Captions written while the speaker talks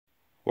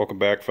Welcome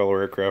back, fellow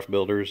aircraft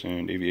builders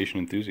and aviation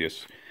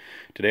enthusiasts.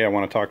 Today I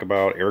want to talk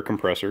about air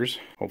compressors.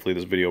 Hopefully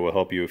this video will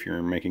help you if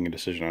you're making a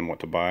decision on what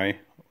to buy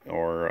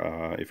or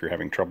if you're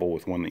having trouble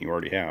with one that you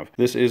already have.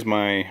 This is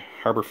my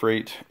Harbor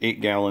Freight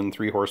 8-gallon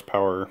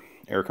 3-horsepower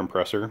air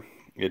compressor.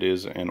 It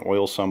is an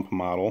oil sump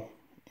model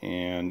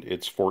and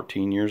it's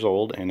 14 years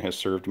old and has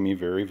served me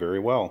very, very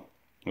well.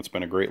 It's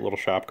been a great little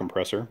shop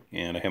compressor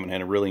and I haven't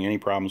had really any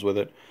problems with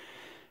it.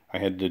 I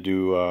had to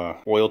do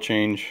oil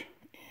change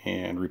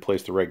and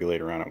replace the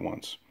regulator on it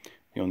once.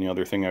 The only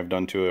other thing I've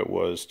done to it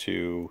was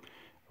to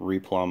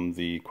re-plumb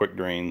the quick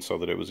drain so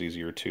that it was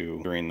easier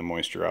to drain the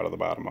moisture out of the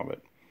bottom of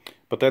it.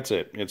 But that's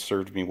it. It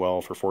served me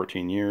well for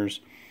 14 years,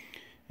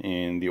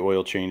 and the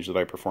oil change that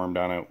I performed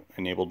on it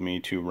enabled me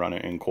to run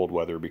it in cold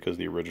weather because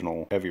the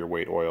original heavier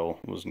weight oil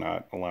was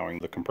not allowing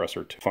the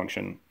compressor to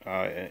function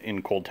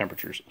in cold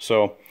temperatures.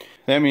 So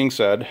that being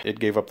said, it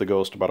gave up the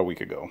ghost about a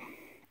week ago.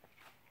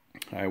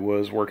 I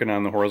was working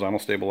on the horizontal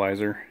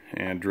stabilizer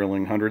and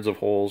drilling hundreds of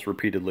holes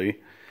repeatedly.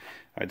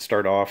 I'd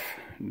start off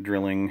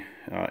drilling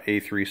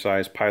A3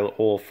 size pilot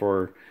hole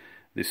for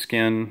the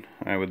skin.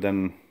 I would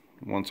then,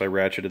 once I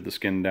ratcheted the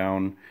skin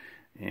down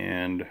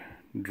and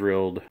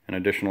drilled an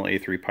additional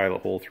A3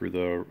 pilot hole through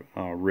the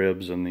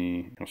ribs and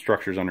the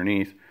structures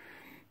underneath,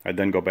 I'd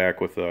then go back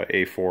with a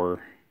A4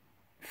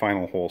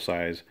 final hole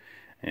size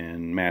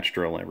and match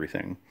drill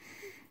everything.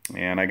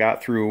 And I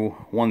got through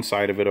one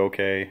side of it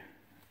okay,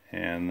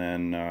 and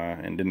then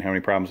and didn't have any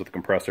problems with the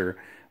compressor.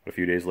 But a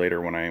few days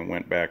later, when I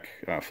went back,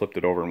 flipped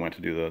it over and went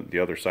to do the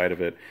other side of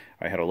it,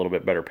 I had a little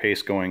bit better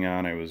pace going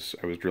on. I was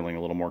drilling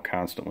a little more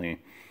constantly,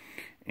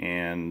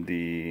 and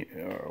the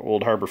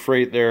old Harbor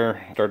Freight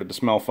there started to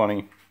smell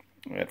funny.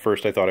 At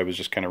first I thought I was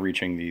just kind of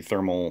reaching the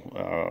thermal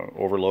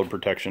overload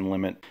protection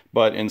limit,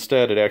 but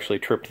instead it actually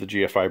tripped the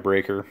GFI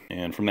breaker,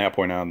 and from that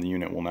point on the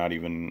unit will not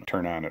even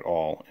turn on at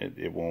all.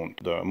 It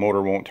won't, the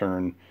motor won't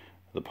turn,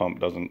 the pump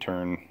doesn't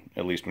turn,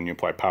 at least when you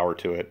apply power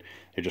to it.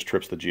 It just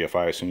trips the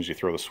GFI as soon as you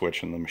throw the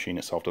switch, and the machine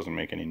itself doesn't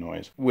make any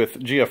noise. With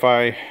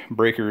GFI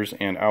breakers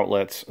and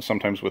outlets,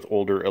 sometimes with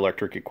older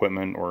electric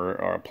equipment or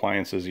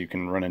appliances, you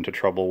can run into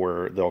trouble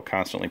where they'll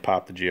constantly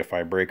pop the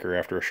GFI breaker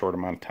after a short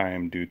amount of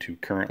time due to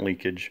current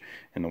leakage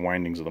in the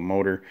windings of the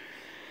motor.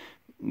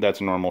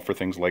 That's normal for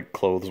things like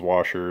clothes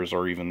washers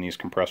or even these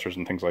compressors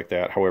and things like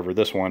that. However,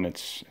 this one,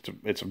 it's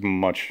a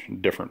much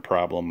different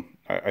problem.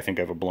 I think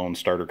I have a blown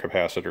starter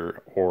capacitor,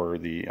 or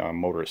the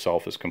motor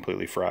itself is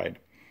completely fried.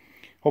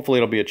 Hopefully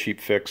it'll be a cheap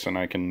fix and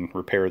I can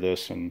repair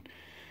this and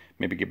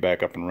maybe get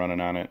back up and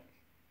running on it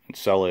and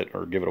sell it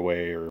or give it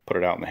away or put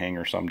it out in the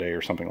hangar someday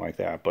or something like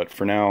that. But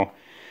for now,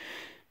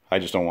 I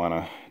just don't want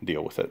to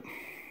deal with it.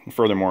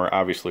 Furthermore,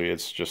 obviously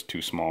it's just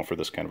too small for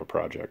this kind of a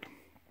project.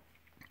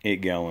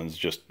 8 gallons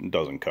just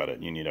doesn't cut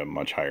it. You need a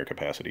much higher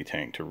capacity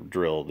tank to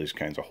drill these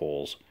kinds of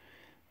holes.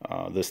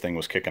 This thing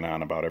was kicking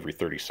on about every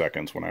 30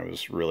 seconds when I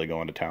was really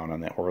going to town on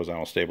that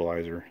horizontal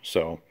stabilizer,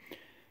 so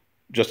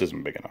just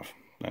isn't big enough.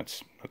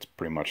 That's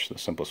pretty much the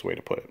simplest way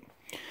to put it.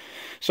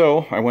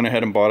 So I went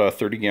ahead and bought a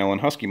 30-gallon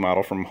Husky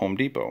model from Home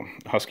Depot.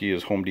 Husky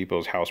is Home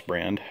Depot's house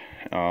brand.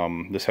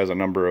 This has a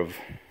number of,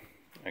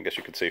 I guess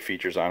you could say,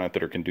 features on it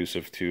that are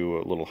conducive to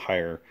a little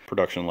higher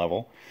production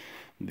level.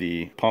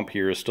 The pump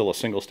here is still a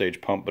single-stage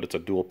pump, but it's a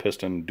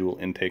dual-piston,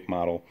 dual-intake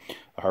model.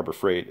 The Harbor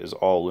Freight is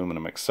all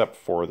aluminum except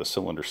for the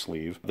cylinder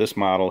sleeve. This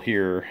model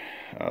here,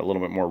 a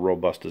little bit more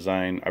robust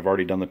design. I've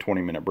already done the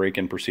 20-minute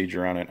break-in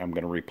procedure on it. I'm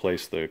going to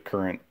replace the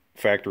current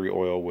factory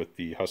oil with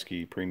the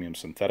Husky Premium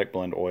Synthetic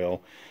Blend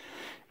oil,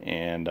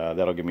 and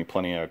that'll give me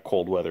plenty of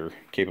cold weather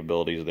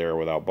capabilities there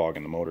without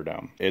bogging the motor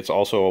down. It's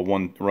also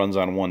runs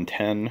on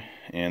 110,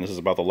 and this is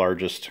about the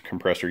largest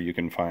compressor you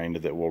can find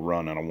that will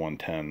run on a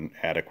 110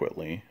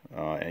 adequately.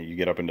 And you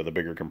get up into the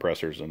bigger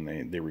compressors and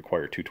they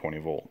require 220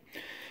 volt.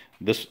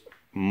 This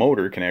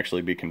motor can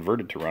actually be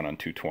converted to run on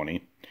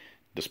 220,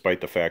 despite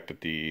the fact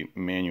that the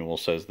manual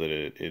says that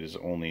it is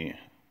only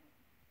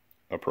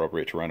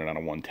appropriate to run it on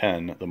a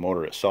 110. The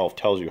motor itself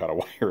tells you how to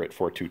wire it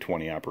for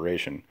 220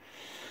 operation.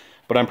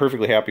 But I'm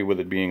perfectly happy with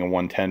it being a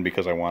 110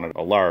 because I wanted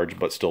a large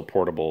but still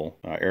portable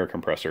air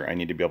compressor. I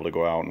need to be able to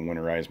go out and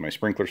winterize my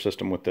sprinkler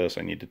system with this.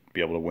 I need to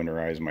be able to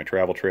winterize my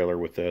travel trailer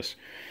with this.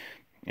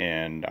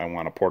 And I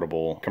want a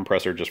portable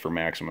compressor just for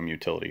maximum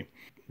utility.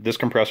 This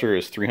compressor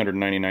is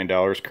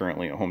 $399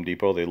 currently at Home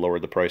Depot. They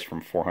lowered the price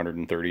from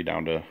 $430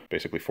 down to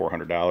basically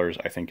 $400.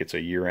 I think it's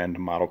a year-end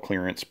model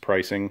clearance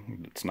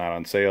pricing. It's not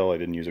on sale. I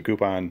didn't use a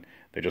coupon.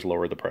 They just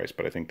lowered the price,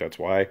 but I think that's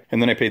why.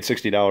 And then I paid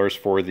 $60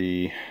 for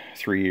the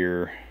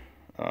 3-year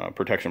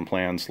protection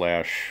plan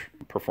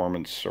 /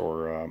 performance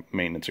or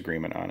maintenance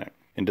agreement on it.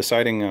 In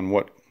deciding on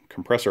what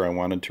compressor I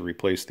wanted to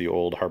replace the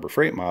old Harbor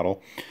Freight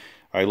model,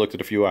 I looked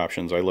at a few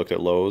options. I looked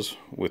at Lowe's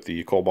with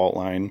the Cobalt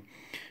line,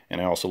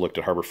 and I also looked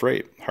at Harbor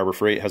Freight. Harbor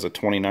Freight has a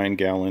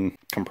 29-gallon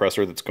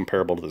compressor that's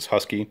comparable to this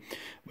Husky,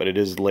 but it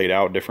is laid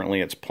out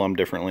differently. It's plumbed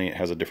differently. It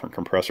has a different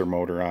compressor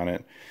motor on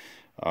it,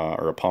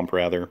 or a pump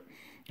rather.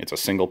 It's a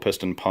single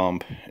piston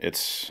pump.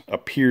 It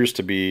appears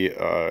to be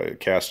a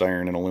cast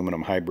iron and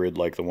aluminum hybrid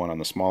like the one on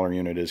the smaller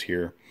unit is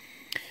here.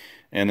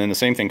 And then the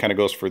same thing kind of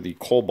goes for the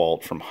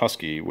Cobalt from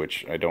Husky,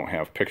 which I don't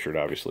have pictured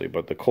obviously,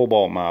 but the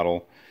Cobalt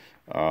model,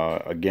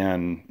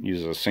 again,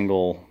 uses a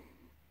single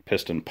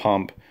piston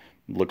pump.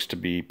 Looks to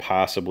be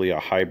possibly a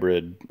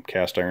hybrid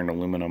cast iron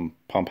aluminum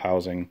pump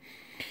housing,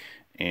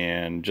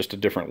 and just a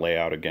different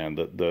layout again.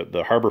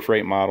 The Harbor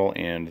Freight model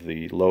and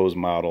the Lowe's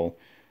model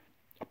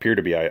appear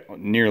to be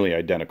nearly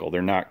identical.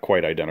 They're not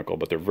quite identical,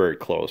 but they're very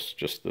close.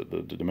 Just the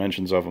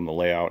dimensions of them, the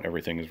layout,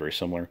 everything is very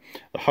similar.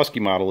 The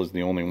Husky model is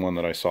the only one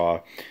that I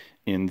saw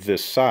in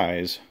this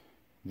size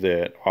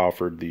that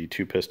offered the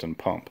 2-piston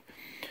pump.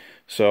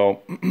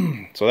 So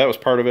that was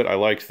part of it. I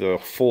liked the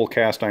full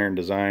cast iron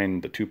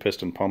design, the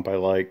 2-piston pump I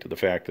liked, the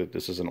fact that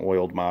this is an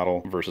oiled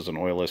model versus an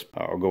oilless.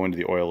 I'll go into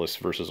the oilless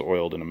versus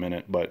oiled in a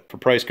minute. But for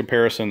price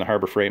comparison, the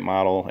Harbor Freight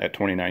model at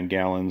 29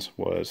 gallons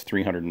was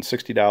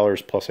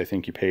 $360, plus I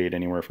think you paid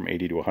anywhere from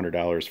 $80 to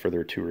 $100 for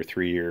their 2 or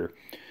 3 year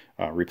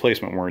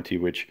replacement warranty,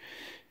 which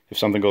if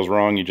something goes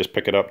wrong, you just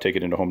pick it up, take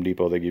it into Home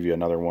Depot, they give you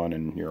another one,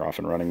 and you're off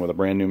and running with a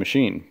brand new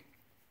machine.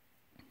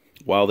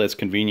 While that's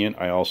convenient,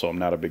 I also am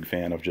not a big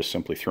fan of just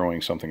simply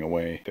throwing something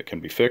away that can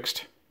be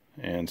fixed.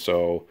 And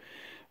so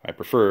I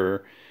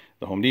prefer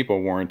the Home Depot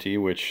warranty,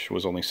 which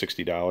was only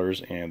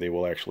 $60, and they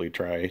will actually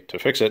try to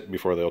fix it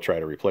before they'll try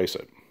to replace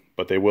it.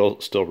 But they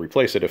will still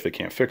replace it if they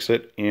can't fix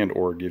it, and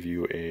or give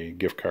you a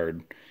gift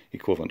card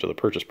equivalent to the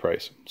purchase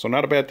price. So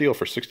not a bad deal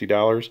for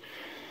 $60.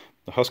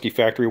 The Husky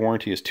factory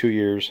warranty is 2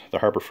 years. The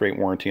Harbor Freight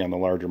warranty on the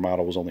larger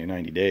model was only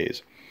 90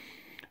 days.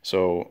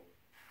 So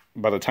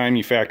by the time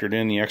you factored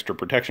in the extra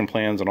protection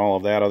plans and all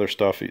of that other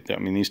stuff, I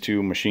mean, these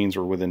two machines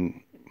were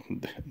within,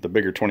 the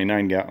bigger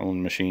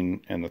 29-gallon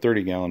machine and the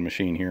 30-gallon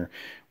machine here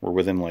were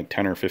within like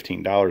 $10 or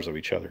 $15 of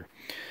each other.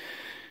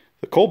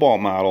 The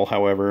Cobalt model,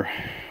 however,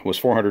 was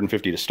 $450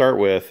 to start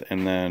with,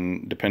 and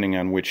then depending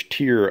on which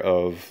tier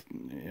of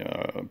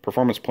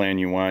performance plan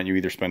you want, you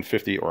either spend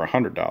 $50 or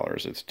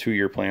 $100. It's a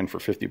 2-year plan for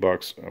 $50,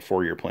 a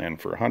 4-year plan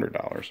for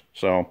 $100.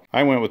 So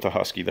I went with the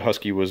Husky. The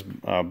Husky was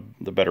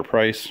the better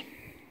price.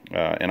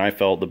 And I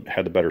felt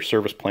had the better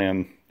service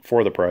plan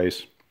for the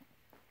price,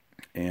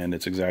 and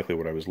it's exactly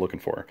what I was looking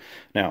for.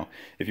 Now,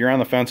 if you're on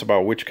the fence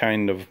about which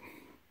kind of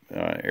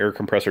air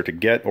compressor to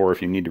get, or if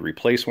you need to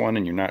replace one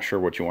and you're not sure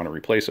what you want to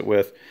replace it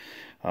with,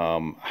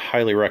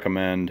 highly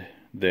recommend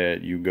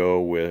that you go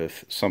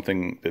with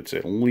something that's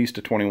at least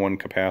a 21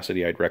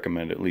 capacity. I'd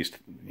recommend at least,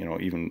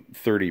 even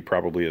 30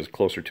 probably is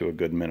closer to a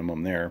good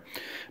minimum there,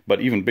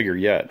 but even bigger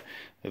yet.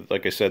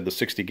 Like I said, the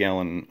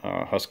 60-gallon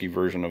Husky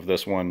version of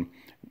this one,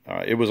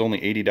 it was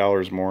only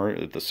 $80 more.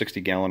 The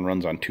 60-gallon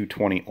runs on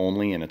 220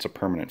 only, and it's a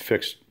permanent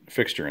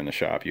fixture in the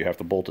shop. You have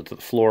to bolt it to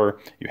the floor.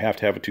 You have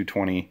to have a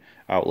 220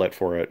 outlet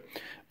for it,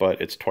 but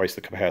it's twice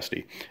the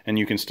capacity. And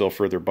you can still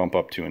further bump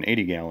up to an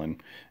 80-gallon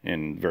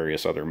in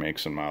various other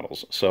makes and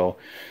models. So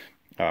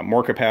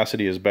more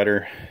capacity is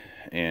better,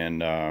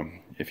 and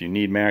if you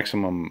need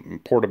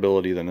maximum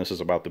portability, then this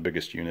is about the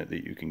biggest unit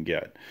that you can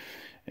get.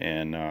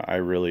 And I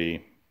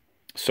really,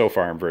 so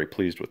far, I'm very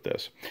pleased with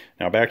this.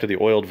 Now back to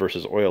the oiled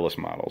versus oilless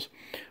models.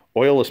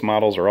 Oilless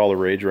models are all the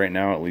rage right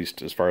now, at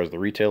least as far as the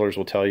retailers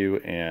will tell you,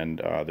 and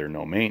they're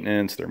no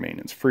maintenance, they're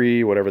maintenance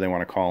free, whatever they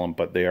want to call them,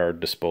 but they are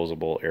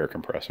disposable air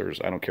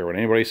compressors. I don't care what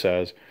anybody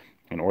says,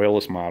 an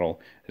oilless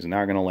model is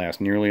not going to last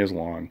nearly as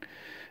long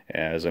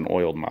as an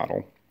oiled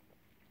model.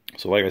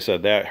 So like I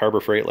said, that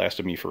Harbor Freight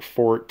lasted me for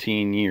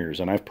 14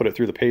 years, and I've put it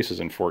through the paces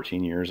in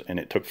 14 years, and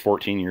it took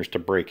 14 years to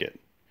break it.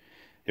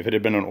 If it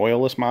had been an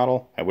oilless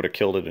model, I would have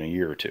killed it in a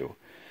year or two.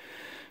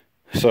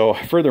 So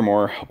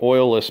furthermore,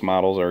 oilless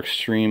models are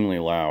extremely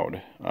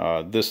loud.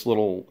 This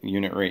little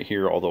unit right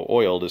here, although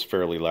oiled, is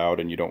fairly loud,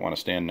 and you don't want to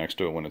stand next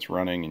to it when it's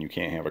running, and you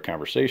can't have a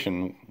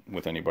conversation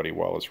with anybody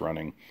while it's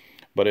running.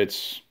 But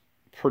it's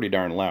pretty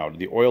darn loud.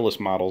 The oilless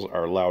models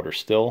are louder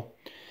still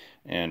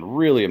and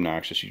really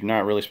obnoxious. You're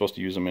not really supposed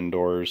to use them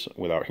indoors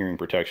without hearing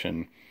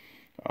protection.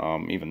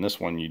 Even this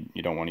one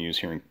you don't want to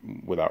use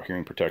without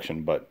hearing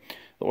protection, but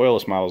the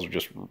oilless models are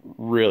just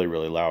really,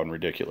 really loud and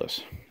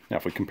ridiculous. Now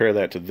if we compare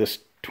that to this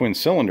twin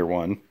cylinder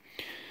one,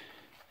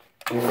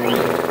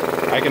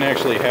 I can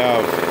actually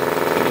have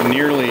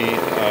nearly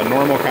a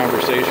normal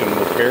conversation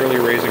with barely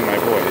raising my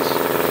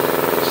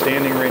voice,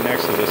 standing right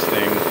next to this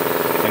thing,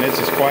 and it's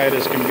as quiet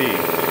as can be.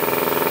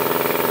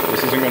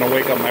 This isn't going to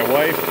wake up my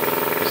wife,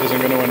 this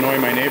isn't going to annoy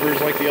my neighbors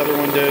like the other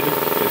one did.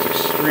 It's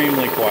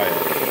extremely quiet.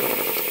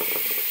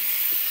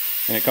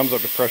 And it comes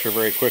up to pressure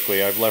very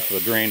quickly. I've left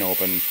the drain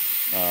open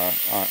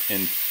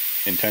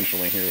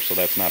intentionally here, so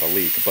that's not a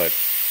leak, but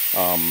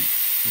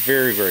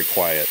very, very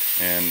quiet,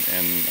 and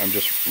I'm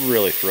just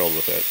really thrilled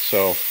with it.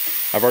 So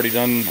I've already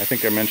done, I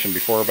think I mentioned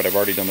before, but I've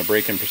already done the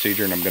break-in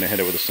procedure, and I'm going to hit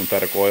it with a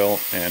synthetic oil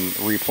and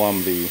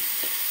re-plumb the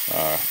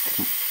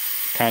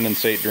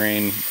condensate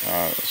drain,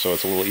 so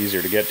it's a little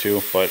easier to get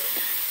to, but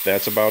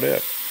that's about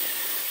it.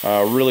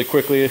 Really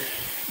quickly,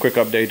 quick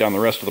update on the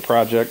rest of the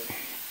project.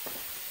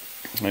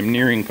 I'm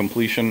nearing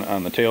completion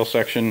on the tail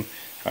section.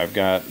 I've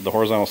got the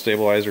horizontal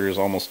stabilizer is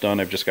almost done.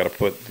 I've just got to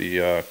put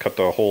the cut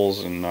the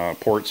holes and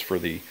ports for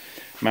the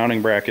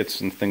mounting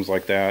brackets and things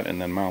like that,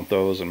 and then mount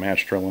those and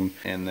match drill them.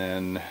 And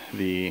then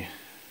the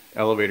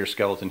elevator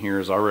skeleton here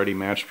is already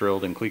match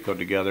drilled and clecoed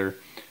together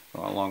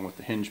along with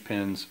the hinge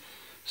pins.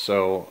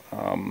 So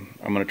I'm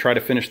going to try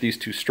to finish these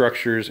two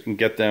structures and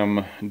get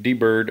them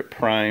deburred,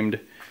 primed,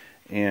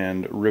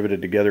 and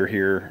riveted together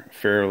here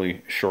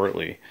fairly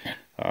shortly.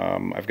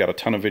 I've got a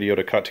ton of video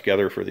to cut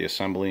together for the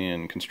assembly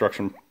and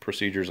construction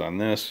procedures on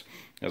this,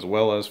 as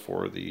well as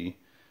for the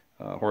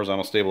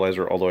horizontal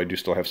stabilizer, although I do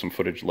still have some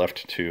footage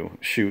left to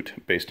shoot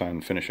based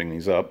on finishing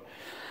these up.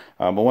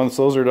 But once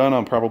those are done,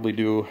 I'll probably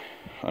do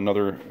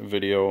another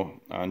video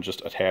on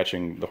just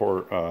attaching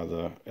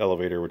the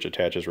elevator, which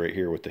attaches right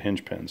here with the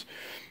hinge pins.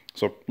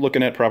 So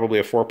looking at probably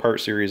a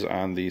 4-part series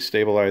on the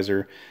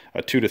stabilizer,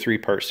 a 2 to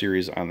 3-part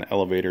series on the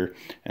elevator,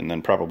 and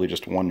then probably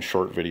just one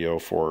short video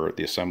for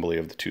the assembly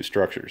of the two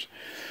structures.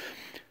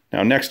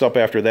 Now next up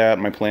after that,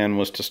 my plan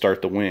was to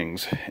start the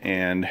wings,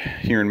 and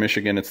here in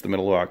Michigan it's the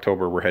middle of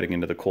October, we're heading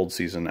into the cold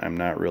season. I'm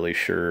not really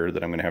sure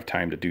that I'm going to have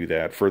time to do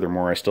that.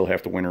 Furthermore, I still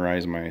have to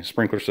winterize my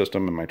sprinkler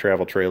system and my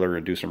travel trailer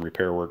and do some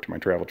repair work to my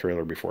travel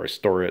trailer before I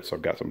store it, so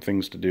I've got some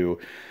things to do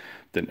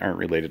that aren't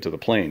related to the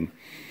plane.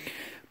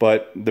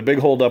 But the big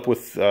holdup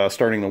with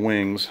starting the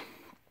wings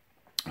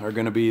are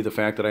going to be the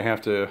fact that I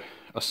have to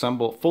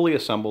fully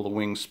assemble the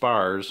wing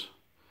spars,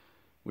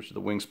 which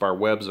the wing spar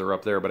webs are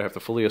up there, but I have to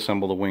fully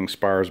assemble the wing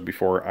spars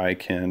before I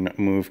can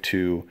move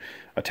to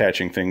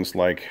attaching things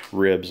like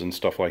ribs and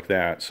stuff like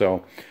that.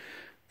 So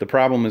the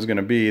problem is going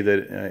to be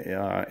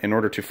that in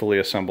order to fully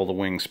assemble the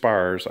wing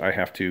spars, I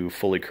have to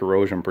fully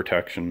corrosion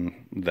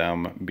protection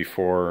them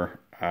before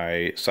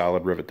I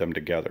solid rivet them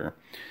together.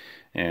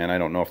 And I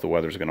don't know if the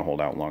weather's going to hold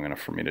out long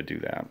enough for me to do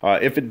that.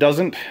 If it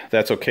doesn't,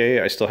 that's okay.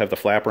 I still have the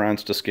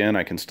flaperons to skin.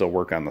 I can still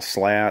work on the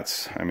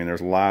slats. I mean,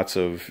 there's lots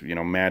of,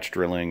 match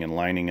drilling and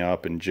lining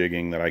up and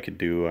jigging that I could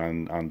do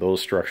on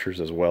those structures,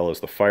 as well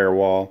as the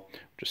firewall,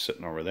 just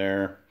sitting over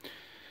there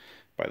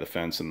by the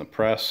fence and the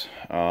press.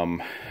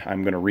 I'm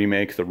going to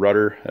remake the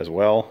rudder as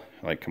well,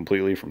 like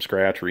completely from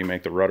scratch,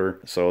 remake the rudder.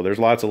 So there's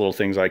lots of little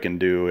things I can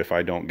do if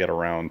I don't get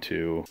around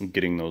to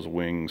getting those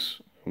wing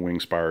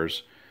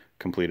spars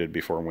completed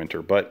before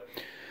winter. But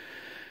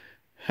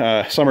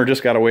summer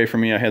just got away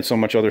from me. I had so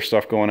much other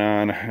stuff going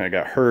on. I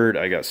got hurt,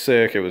 I got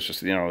sick. It was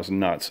just, it was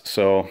nuts.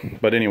 So,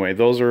 but anyway,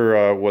 those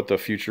are what the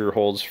future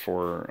holds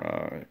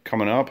for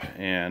coming up,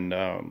 and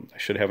I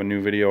should have a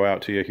new video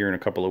out to you here in a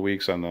couple of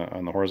weeks on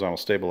the horizontal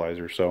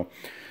stabilizer. So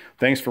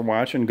thanks for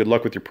watching. Good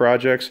luck with your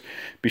projects.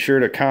 Be sure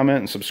to comment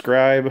and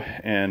subscribe,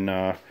 and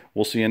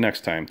we'll see you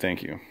next time.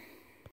 Thank you.